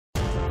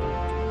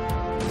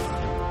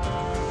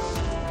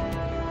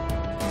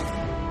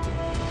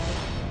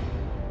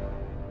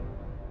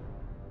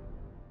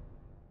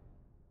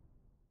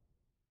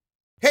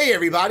Hey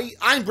everybody,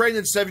 I'm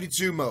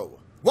Brandon72Mo.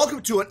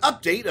 Welcome to an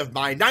update of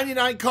my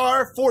 99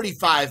 car,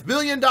 $45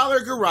 million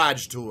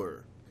garage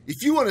tour.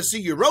 If you want to see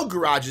your own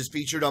garages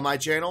featured on my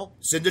channel,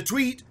 send a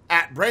tweet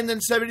at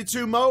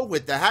Brandon72Mo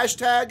with the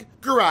hashtag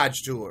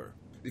garage tour.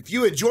 If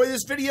you enjoy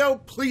this video,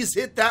 please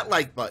hit that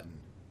like button.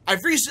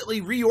 I've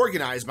recently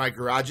reorganized my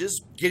garages,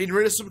 getting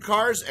rid of some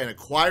cars and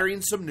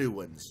acquiring some new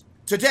ones.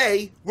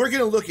 Today, we're going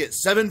to look at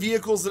 7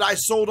 vehicles that I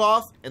sold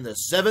off and the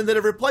 7 that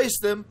have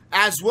replaced them,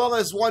 as well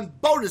as 1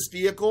 bonus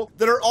vehicle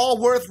that are all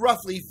worth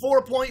roughly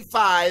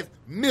 $4.5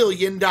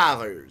 million.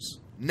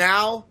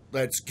 Now,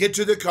 let's get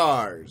to the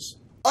cars.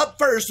 Up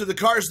first are the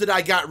cars that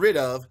I got rid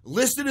of,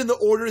 listed in the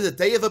order that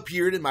they have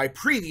appeared in my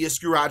previous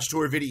garage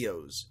tour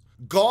videos.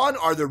 Gone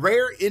are the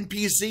rare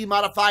NPC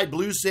modified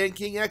Blue Sand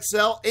King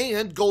XL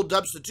and Gold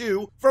Dubsta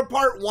 2 from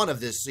part 1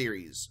 of this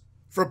series.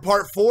 From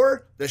part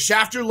 4, the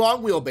Shafter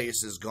long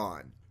wheelbase is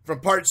gone. From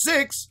part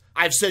 6,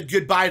 I've said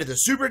goodbye to the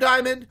Super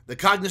Diamond, the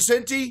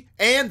Cognoscenti,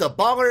 and the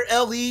Baller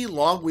LE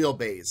long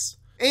wheelbase.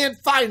 And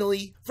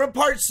finally, from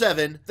part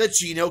 7, the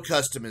Chino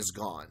Custom is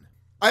gone.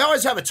 I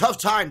always have a tough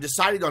time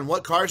deciding on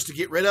what cars to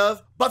get rid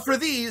of, but for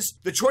these,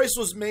 the choice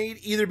was made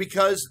either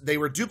because they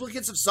were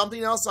duplicates of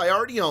something else I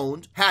already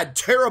owned, had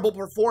terrible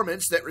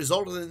performance that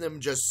resulted in them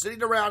just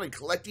sitting around and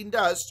collecting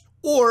dust,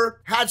 or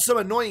had some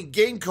annoying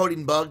game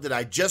coding bug that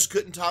I just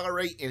couldn't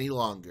tolerate any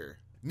longer.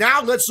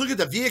 Now let's look at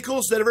the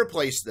vehicles that have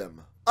replaced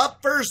them.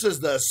 Up first is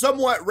the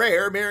somewhat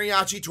rare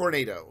Mariachi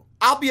Tornado.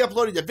 I'll be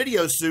uploading a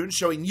video soon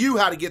showing you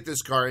how to get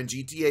this car in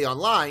GTA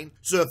Online,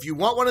 so if you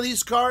want one of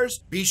these cars,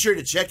 be sure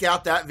to check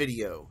out that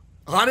video.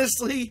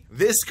 Honestly,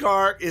 this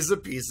car is a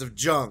piece of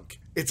junk.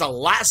 It's a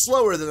lot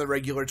slower than the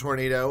regular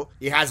Tornado,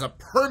 it has a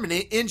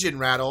permanent engine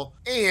rattle,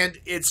 and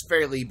it's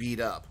fairly beat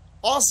up.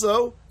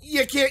 Also,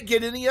 you can't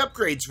get any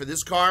upgrades for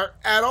this car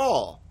at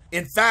all.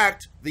 In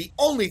fact, the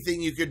only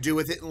thing you could do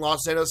with it in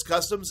Los Santos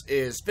Customs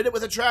is fit it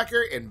with a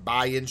tracker and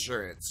buy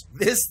insurance.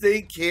 This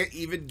thing can't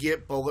even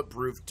get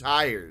bulletproof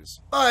tires.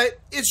 But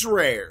it's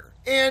rare.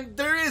 And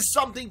there is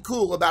something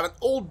cool about an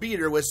old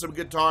beater with some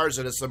guitars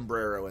and a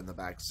sombrero in the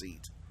back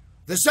seat.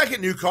 The second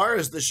new car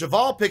is the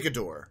Cheval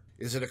Picador.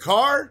 Is it a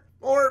car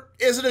or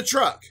is it a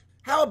truck?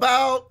 How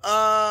about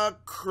a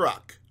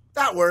truck?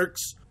 That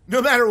works.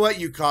 No matter what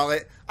you call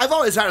it, I've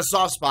always had a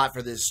soft spot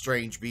for this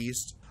strange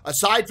beast.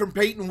 Aside from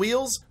paint and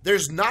wheels,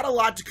 there's not a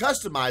lot to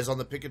customize on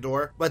the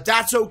Picador, but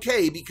that's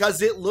okay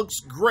because it looks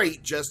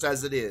great just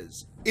as it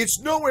is. It's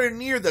nowhere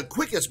near the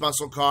quickest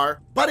muscle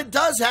car, but it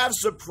does have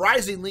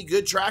surprisingly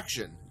good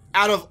traction.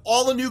 Out of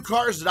all the new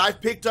cars that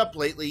I've picked up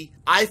lately,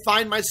 I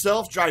find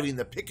myself driving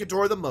the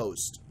Picador the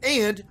most.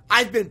 And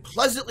I've been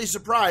pleasantly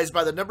surprised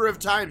by the number of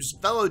times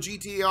fellow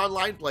GTA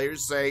Online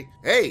players say,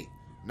 "Hey,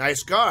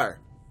 nice car."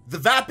 The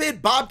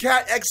Vapid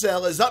Bobcat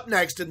XL is up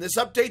next in this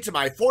update to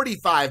my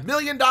 $45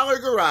 million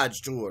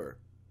garage tour.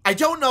 I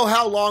don't know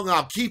how long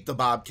I'll keep the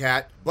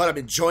Bobcat, but I'm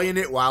enjoying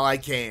it while I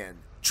can.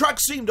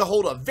 Trucks seem to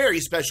hold a very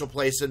special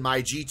place in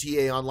my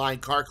GTA Online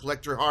car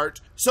collector heart,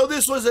 so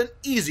this was an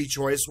easy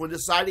choice when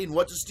deciding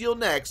what to steal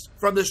next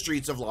from the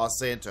streets of Los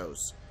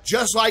Santos.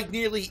 Just like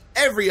nearly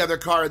every other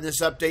car in this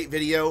update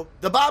video,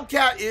 the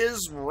Bobcat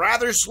is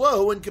rather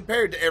slow when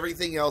compared to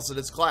everything else in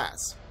its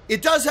class.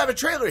 It does have a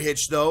trailer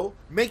hitch though,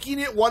 making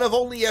it one of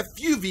only a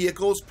few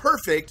vehicles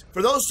perfect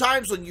for those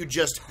times when you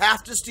just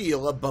have to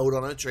steal a boat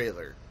on a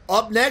trailer.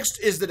 Up next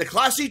is the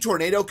Declasse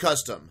Tornado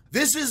Custom.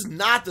 This is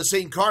not the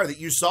same car that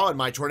you saw in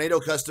my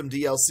Tornado Custom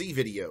DLC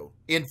video.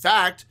 In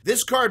fact,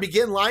 this car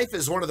began life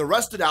as one of the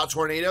rusted out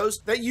Tornadoes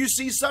that you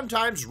see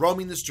sometimes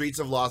roaming the streets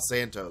of Los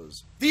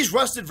Santos. These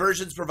rusted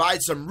versions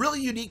provide some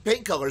really unique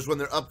paint colors when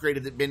they're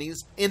upgraded at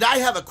Benny's, and I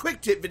have a quick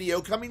tip video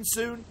coming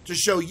soon to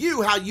show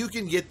you how you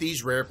can get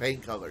these rare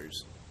paint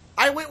colors.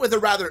 I went with a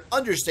rather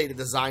understated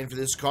design for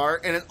this car,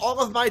 and in all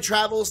of my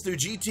travels through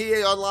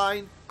GTA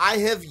Online, I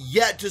have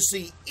yet to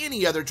see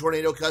any other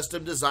Tornado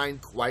Custom design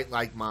quite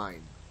like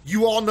mine.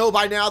 You all know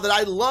by now that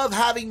I love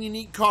having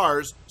unique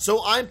cars,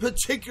 so I'm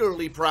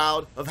particularly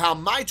proud of how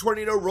my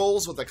Tornado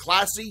rolls with a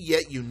classy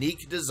yet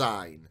unique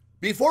design.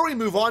 Before we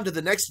move on to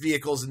the next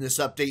vehicles in this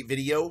update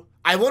video,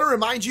 I want to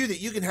remind you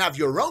that you can have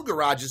your own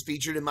garages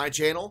featured in my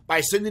channel by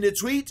sending a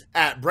tweet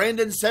at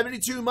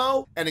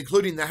Brandon72Mo and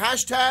including the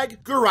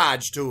hashtag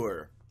Garage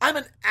Tour. I'm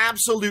an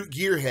absolute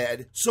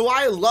gearhead, so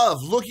I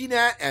love looking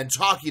at and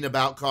talking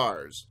about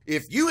cars.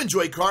 If you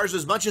enjoy cars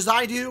as much as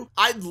I do,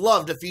 I'd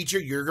love to feature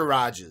your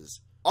garages.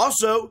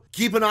 Also,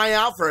 keep an eye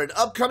out for an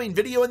upcoming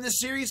video in this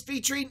series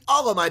featuring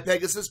all of my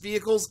Pegasus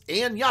vehicles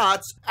and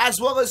yachts, as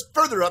well as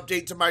further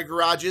update to my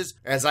garages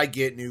as I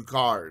get new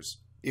cars.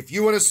 If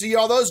you want to see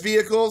all those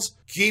vehicles,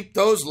 keep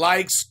those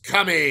likes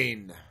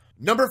coming.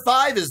 Number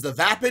 5 is the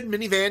Vapid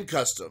Minivan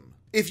Custom.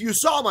 If you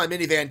saw my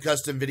minivan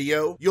custom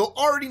video, you'll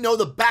already know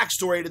the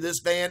backstory to this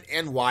van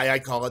and why I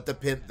call it the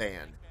Pimp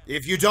Van.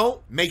 If you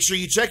don't, make sure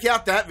you check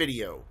out that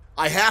video.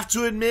 I have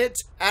to admit,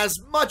 as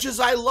much as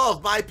I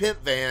love my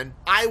pimp van,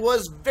 I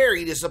was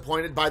very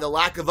disappointed by the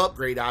lack of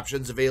upgrade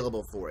options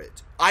available for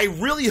it. I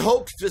really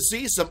hoped to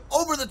see some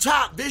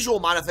over-the-top visual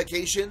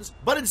modifications,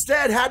 but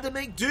instead had to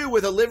make do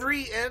with a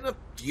livery and a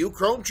few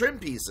chrome trim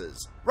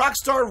pieces.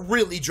 Rockstar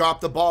really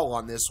dropped the ball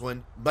on this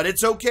one, but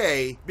it's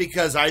okay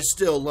because I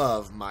still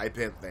love my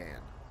pimp van.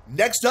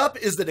 Next up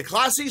is the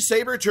Declasse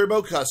Sabre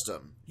Turbo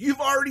Custom.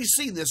 You've already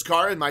seen this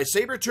car in my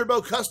Sabre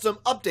Turbo Custom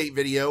update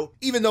video,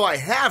 even though I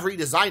have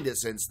redesigned it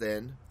since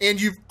then. And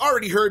you've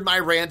already heard my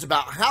rant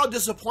about how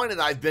disappointed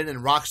I've been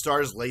in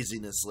Rockstar's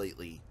laziness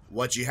lately.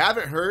 What you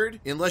haven't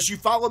heard, unless you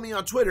follow me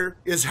on Twitter,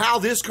 is how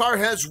this car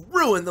has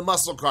ruined the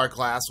muscle car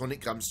class when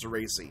it comes to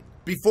racing.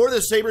 Before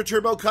the Sabre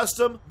Turbo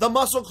Custom, the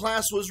muscle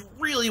class was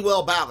really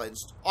well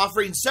balanced,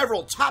 offering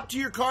several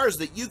top-tier cars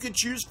that you could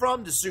choose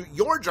from to suit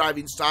your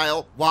driving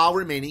style while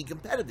remaining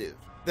competitive.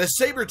 The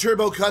Sabre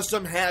Turbo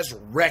Custom has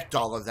wrecked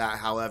all of that,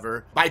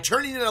 however, by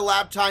turning in a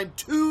lap time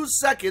 2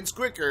 seconds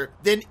quicker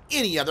than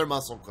any other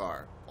muscle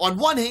car. On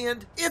one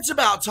hand, it's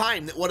about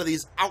time that one of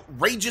these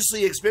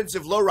outrageously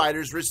expensive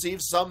lowriders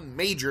receives some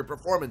major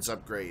performance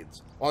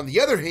upgrades. On the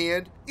other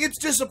hand, it's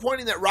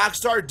disappointing that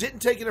Rockstar didn't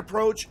take an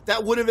approach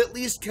that would have at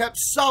least kept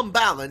some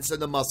balance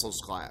in the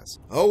muscles class.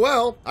 Oh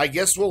well, I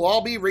guess we'll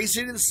all be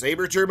racing in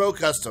Sabre Turbo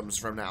Customs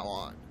from now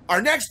on.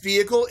 Our next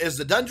vehicle is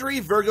the Dundee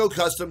Virgo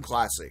Custom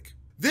Classic.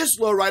 This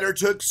lowrider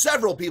took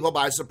several people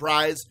by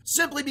surprise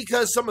simply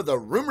because some of the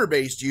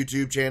rumor-based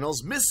YouTube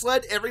channels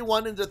misled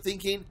everyone into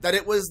thinking that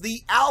it was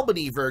the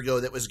Albany Virgo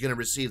that was going to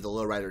receive the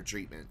lowrider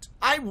treatment.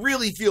 I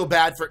really feel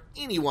bad for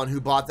anyone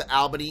who bought the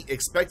Albany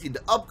expecting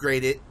to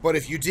upgrade it, but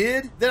if you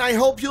did, then I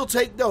hope you'll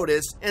take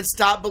notice and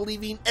stop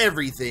believing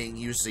everything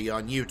you see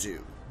on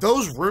YouTube.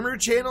 Those rumor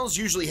channels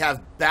usually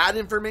have bad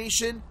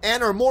information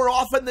and are more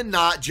often than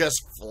not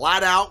just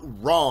flat out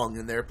wrong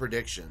in their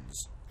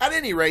predictions. At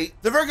any rate,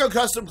 the Virgo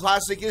Custom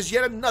Classic is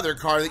yet another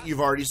car that you've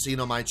already seen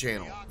on my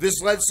channel.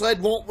 This lead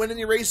sled won't win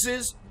any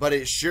races, but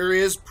it sure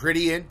is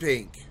pretty in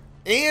pink.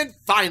 And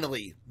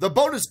finally, the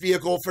bonus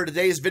vehicle for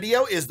today's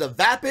video is the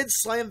Vapid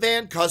Slam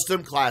Van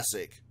Custom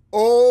Classic.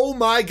 Oh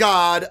my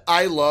god,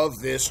 I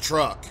love this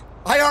truck.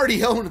 I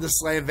already owned the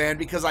Slam Van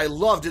because I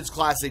loved its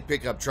classic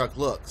pickup truck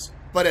looks.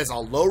 But as a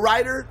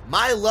lowrider,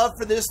 my love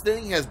for this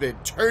thing has been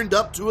turned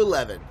up to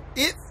 11.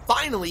 It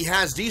finally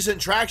has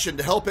decent traction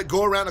to help it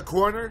go around a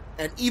corner,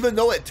 and even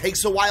though it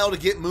takes a while to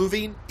get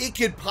moving, it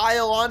can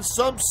pile on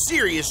some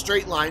serious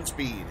straight line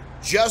speed.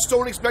 Just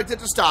don't expect it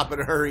to stop in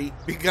a hurry,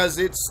 because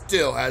it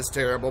still has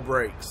terrible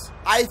brakes.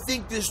 I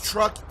think this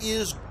truck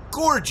is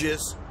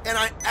gorgeous, and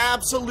I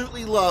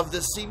absolutely love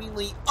the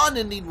seemingly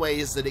unending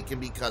ways that it can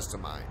be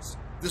customized.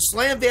 The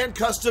Slam Van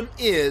Custom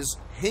is,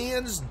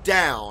 hands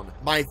down,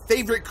 my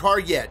favorite car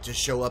yet to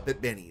show up at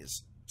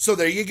Benny's. So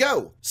there you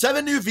go,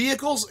 7 new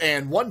vehicles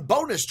and 1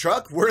 bonus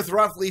truck worth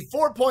roughly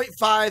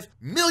 $4.5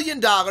 million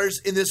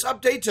in this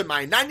update to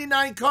my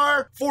 99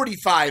 car,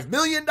 $45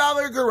 million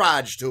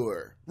garage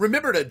tour.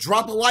 Remember to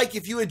drop a like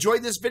if you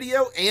enjoyed this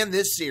video and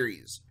this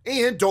series.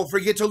 And don't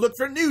forget to look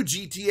for new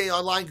GTA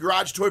Online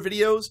Garage Tour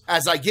videos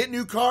as I get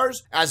new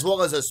cars, as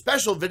well as a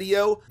special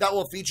video that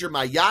will feature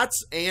my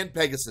yachts and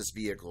Pegasus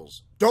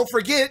vehicles. Don't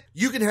forget,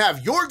 you can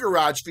have your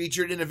garage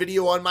featured in a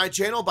video on my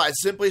channel by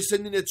simply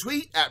sending a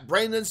tweet at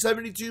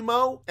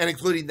Brandon72Mo and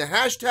including the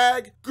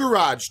hashtag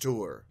Garage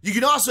Tour. You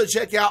can also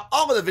check out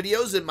all of the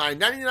videos in my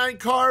 99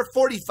 car,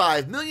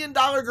 $45 million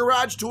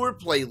garage tour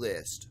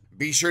playlist.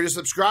 Be sure to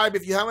subscribe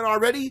if you haven't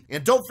already,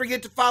 and don't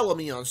forget to follow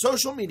me on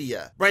social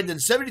media,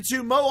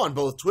 Brandon72Mo on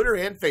both Twitter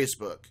and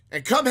Facebook.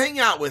 And come hang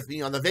out with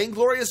me on the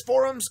Vainglorious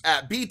forums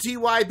at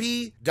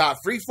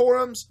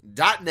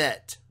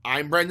btyb.freeforums.net.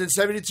 I'm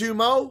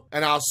Brandon72Mo,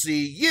 and I'll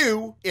see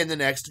you in the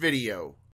next video.